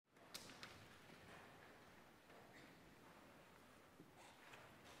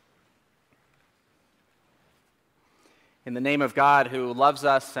In the name of God who loves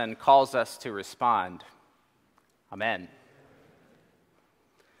us and calls us to respond. Amen.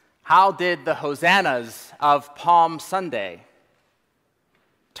 How did the hosannas of Palm Sunday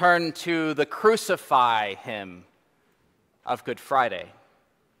turn to the crucify hymn of Good Friday?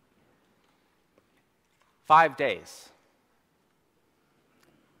 5 days.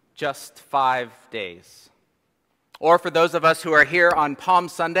 Just 5 days. Or for those of us who are here on Palm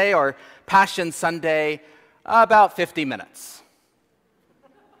Sunday or Passion Sunday, about 50 minutes.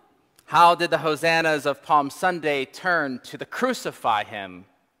 How did the hosannas of Palm Sunday turn to the crucify hymn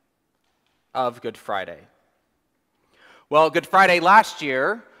of Good Friday? Well, Good Friday last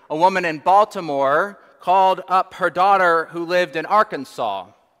year, a woman in Baltimore called up her daughter who lived in Arkansas,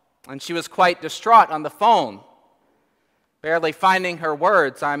 and she was quite distraught on the phone, barely finding her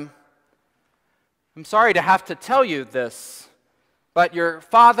words. I'm sorry to have to tell you this, but your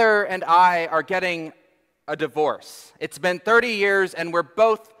father and I are getting a divorce. It's been 30 years and we're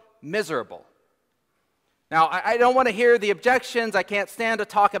both miserable. Now, I don't want to hear the objections. I can't stand to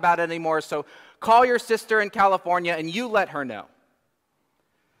talk about it anymore, so call your sister in California and you let her know.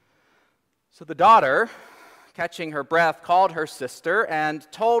 So the daughter, catching her breath, called her sister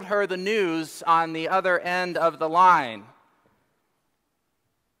and told her the news on the other end of the line.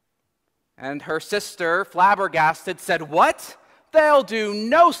 And her sister, flabbergasted, said, "What? They'll do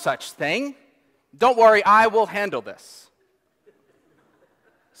no such thing. Don't worry, I will handle this."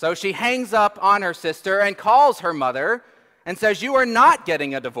 So she hangs up on her sister and calls her mother and says, "You are not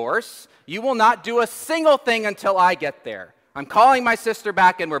getting a divorce. You will not do a single thing until I get there. I'm calling my sister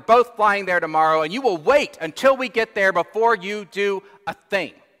back and we're both flying there tomorrow, and you will wait until we get there before you do a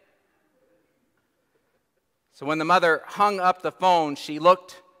thing." So when the mother hung up the phone, she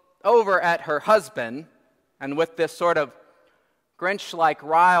looked over at her husband, and with this sort of Grinch-like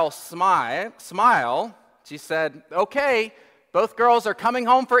wry smile, she said, "Okay, both girls are coming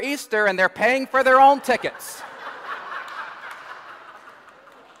home for Easter and they're paying for their own tickets."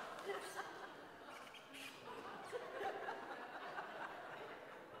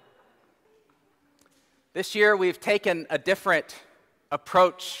 This year we've taken a different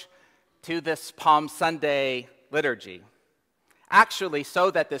approach to this Palm Sunday liturgy. Actually, so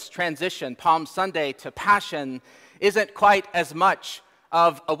that this transition, Palm Sunday to Passion, isn't quite as much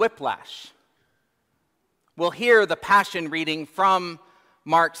of a whiplash. We'll hear the Passion reading from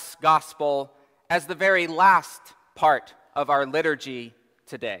Mark's Gospel as the very last part of our liturgy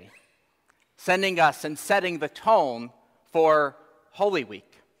today, sending us and setting the tone for Holy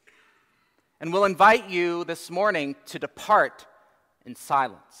Week. And we'll invite you this morning to depart in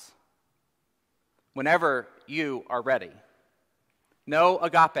silence whenever you are ready. No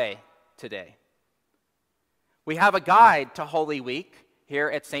agape today. We have a guide to Holy Week here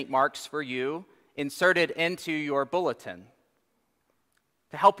at St. Mark's for you, inserted into your bulletin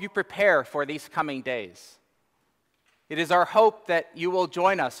to help you prepare for these coming days. It is our hope that you will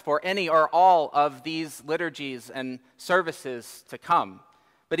join us for any or all of these liturgies and services to come.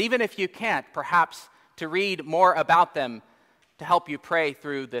 But even if you can't, perhaps to read more about them to help you pray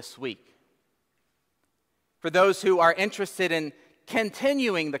through this week. For those who are interested in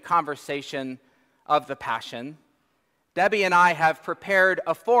continuing the conversation of the Passion, Debbie and I have prepared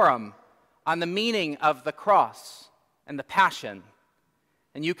a forum on the meaning of the cross and the Passion,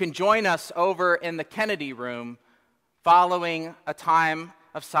 and you can join us over in the Kennedy Room following a time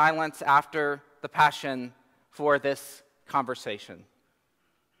of silence after the Passion for this conversation.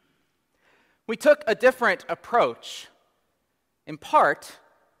 We took a different approach, in part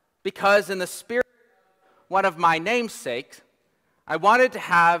because in the spirit of one of my namesakes, I wanted to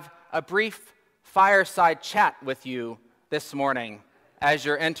have a brief fireside chat with you this morning as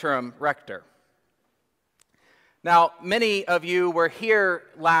your interim rector. Now, many of you were here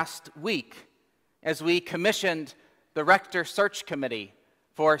last week as we commissioned the Rector Search Committee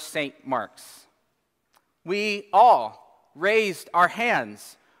for St. Mark's. We all raised our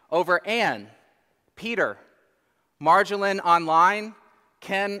hands over Anne, Peter, Marjolin online,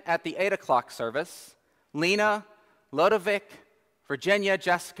 Ken at the 8 o'clock service, Lena, Lodovic, Virginia,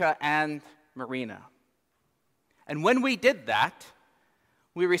 Jessica, and Marina. And when we did that,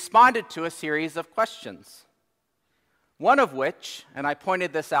 we responded to a series of questions. One of which, and I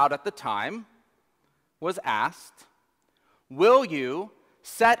pointed this out at the time, was asked, will you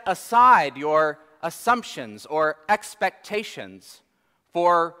set aside your assumptions or expectations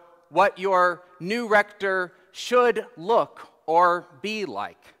for what your new rector should look or be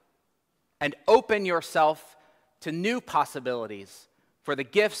like, and open yourself to new possibilities for the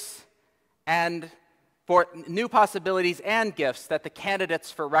gifts and for new possibilities and gifts that the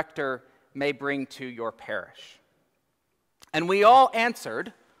candidates for rector may bring to your parish? And we all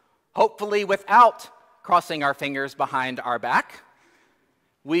answered, hopefully without crossing our fingers behind our back,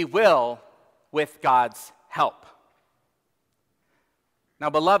 we will with God's help. Now,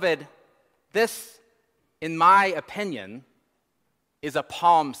 beloved, this, in my opinion, is a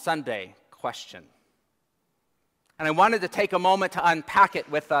Palm Sunday question. And I wanted to take a moment to unpack it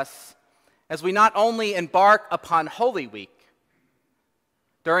with us as we not only embark upon Holy Week,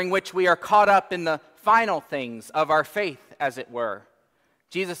 during which we are caught up in the final things of our faith, as it were,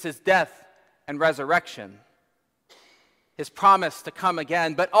 Jesus' death and resurrection, his promise to come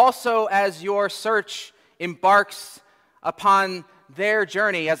again, but also as your search embarks upon their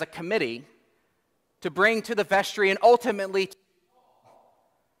journey as a committee to bring to the vestry and ultimately to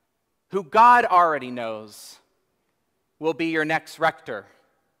who God already knows will be your next rector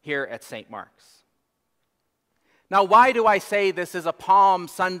here at St. Mark's. Now, why do I say this is a Palm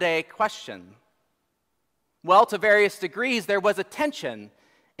Sunday question? Well, to various degrees, there was a tension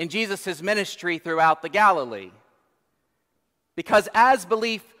in Jesus' ministry throughout the Galilee. Because as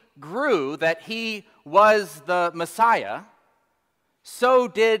belief grew that he was the Messiah, so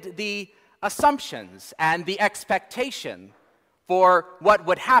did the assumptions and the expectation for what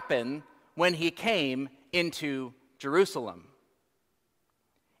would happen when he came into Jerusalem.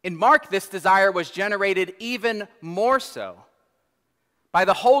 In Mark, this desire was generated even more so by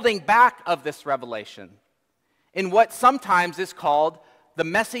the holding back of this revelation in what sometimes is called the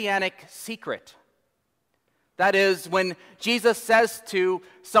messianic secret. That is, when Jesus says to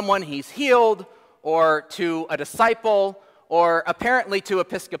someone he's healed, or to a disciple, or apparently to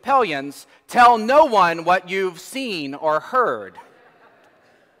Episcopalians, tell no one what you've seen or heard.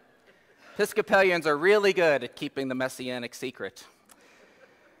 Episcopalians are really good at keeping the messianic secret.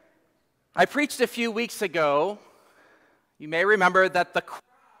 I preached a few weeks ago, you may remember, that the crowd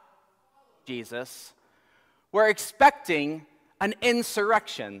of Jesus were expecting an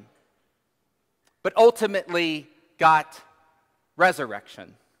insurrection, but ultimately got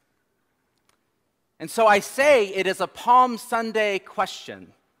resurrection. And so I say it is a Palm Sunday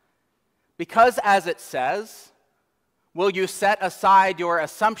question, because as it says, will you set aside your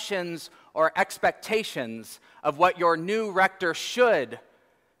assumptions or expectations of what your new rector should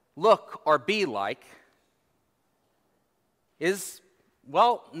look or be like, is,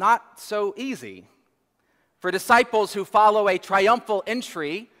 well, not so easy. For disciples who follow a triumphal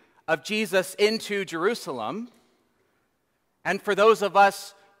entry of Jesus into Jerusalem, and for those of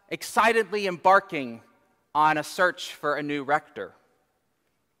us excitedly embarking on a search for a new rector.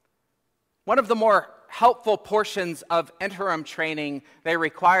 One of the more helpful portions of interim training they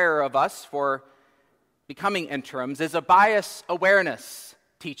require of us for becoming interims is a bias awareness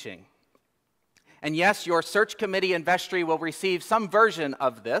teaching. And yes, your search committee and vestry will receive some version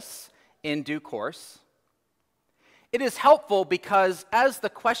of this in due course. It is helpful because, as the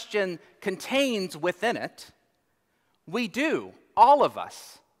question contains within it, we do, all of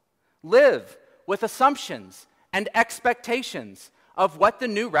us, live with assumptions and expectations of what the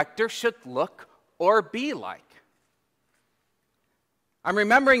new rector should look or be like. I'm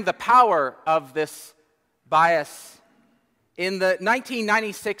remembering the power of this bias in the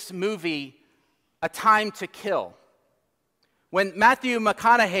 1996 movie A Time to Kill, when Matthew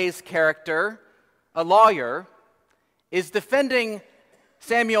McConaughey's character, a lawyer, is defending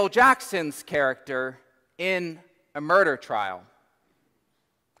Samuel Jackson's character in a murder trial.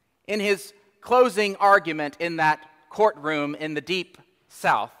 In his closing argument in that courtroom in the Deep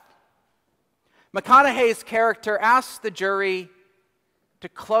South, McConaughey's character asks the jury to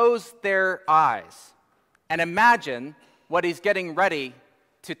close their eyes and imagine what he's getting ready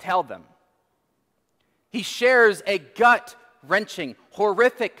to tell them. He shares a gut-wrenching,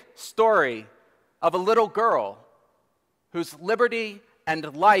 horrific story of a little girl whose liberty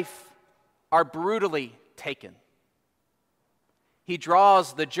and life are brutally taken. He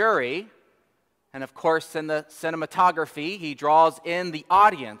draws the jury, and of course in the cinematography, he draws in the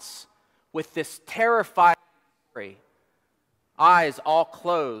audience with this terrifying story, eyes all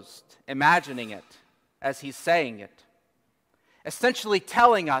closed, imagining it as he's saying it, essentially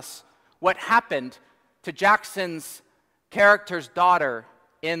telling us what happened to Jackson's character's daughter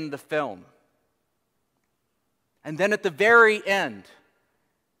in the film. And then at the very end,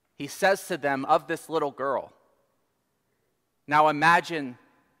 he says to them of this little girl, "Now imagine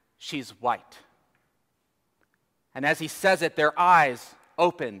she's white." And as he says it, their eyes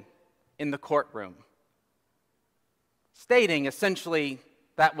open in the courtroom, stating essentially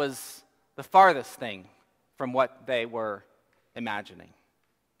that was the farthest thing from what they were imagining.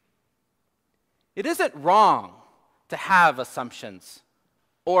 It isn't wrong to have assumptions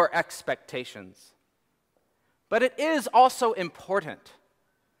or expectations, But it is also important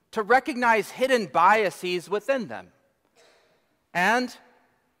to recognize hidden biases within them. And,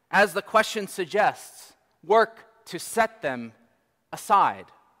 as the question suggests, work to set them aside.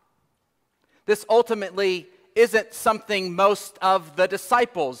 This ultimately isn't something most of the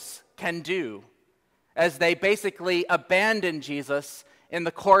disciples can do, as they basically abandon Jesus in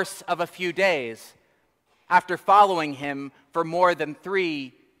the course of a few days after following him for more than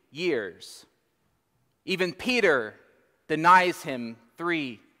 3 years. Even Peter denies him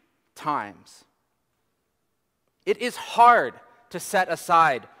 3 times. It is hard to set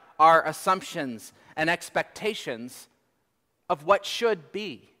aside our assumptions and expectations of what should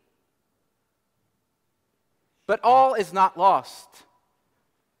be. But all is not lost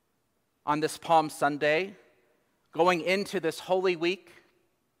on this Palm Sunday, going into this Holy Week.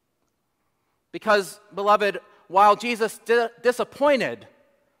 Because, beloved, while Jesus disappointed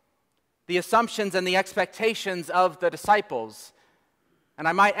the assumptions and the expectations of the disciples, and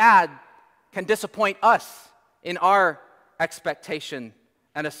I might add, can disappoint us in our expectation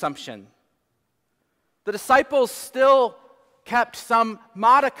and assumption, the disciples still kept some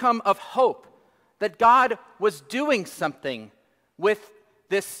modicum of hope that God was doing something with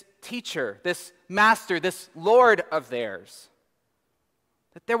this teacher, this master, this Lord of theirs.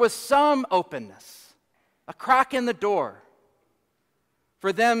 That there was some openness, a crack in the door,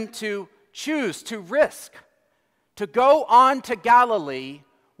 for them to choose, to risk, to go on to Galilee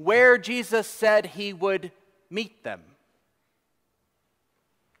where Jesus said he would meet them.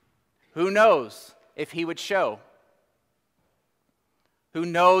 Who knows if he would show? Who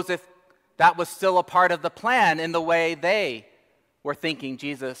knows if that was still a part of the plan in the way they were thinking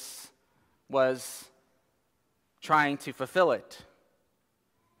Jesus was trying to fulfill it?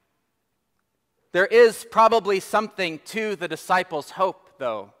 There is probably something to the disciples' hope,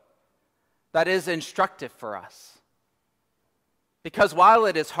 though, that is instructive for us. Because while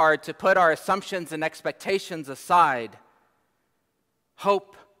it is hard to put our assumptions and expectations aside,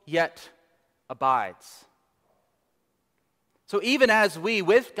 hope yet abides. So even as we,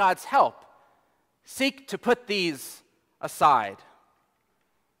 with God's help, seek to put these aside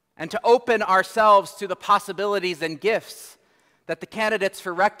and to open ourselves to the possibilities and gifts that the candidates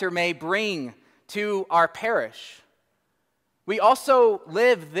for rector may bring to our parish, we also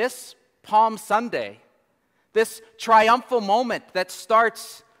live this Palm Sunday, this triumphal moment that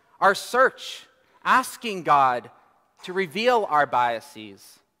starts our search, asking God to reveal our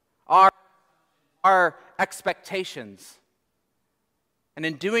biases, our expectations. And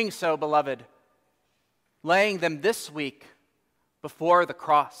in doing so, beloved, laying them this week before the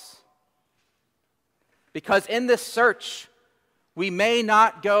cross. Because in this search, we may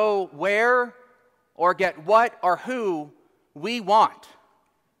not go where or get what or who we want,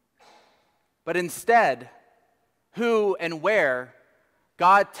 but instead, who and where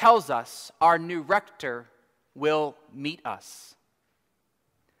God tells us our new rector will meet us.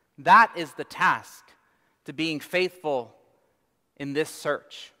 That is the task to being faithful in this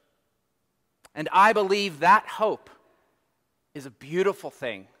search. And I believe that hope is a beautiful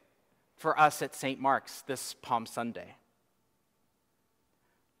thing for us at St. Mark's this Palm Sunday.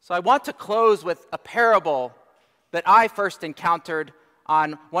 So I want to close with a parable that I first encountered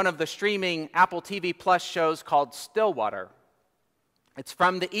on one of the streaming Apple TV Plus shows called Stillwater. It's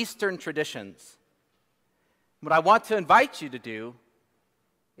from the Eastern traditions. What I want to invite you to do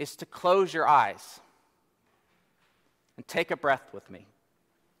is to close your eyes and take a breath with me.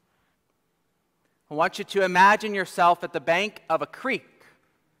 I want you to imagine yourself at the bank of a creek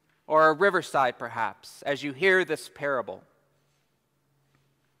or a riverside, perhaps, as you hear this parable.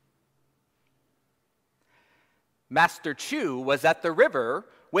 Master Chu was at the river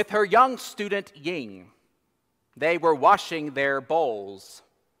with her young student Ying. They were washing their bowls.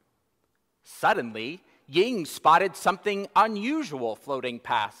 Suddenly, Ying spotted something unusual floating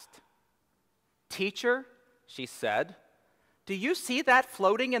past. "Teacher," she said, "do you see that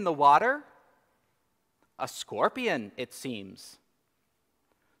floating in the water?" "A scorpion, it seems."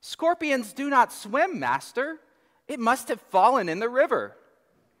 "Scorpions do not swim, Master. It must have fallen in the river."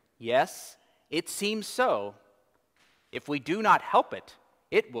 "Yes, it seems so. If we do not help it,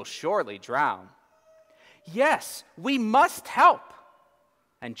 it will surely drown." "Yes, we must help."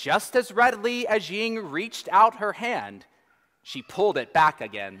 And just as readily as Ying reached out her hand, she pulled it back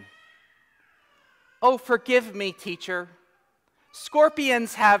again. "Oh, forgive me, teacher.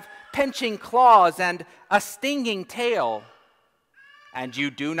 Scorpions have pinching claws and a stinging tail. And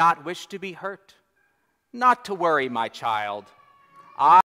you do not wish to be hurt? Not to worry, my child.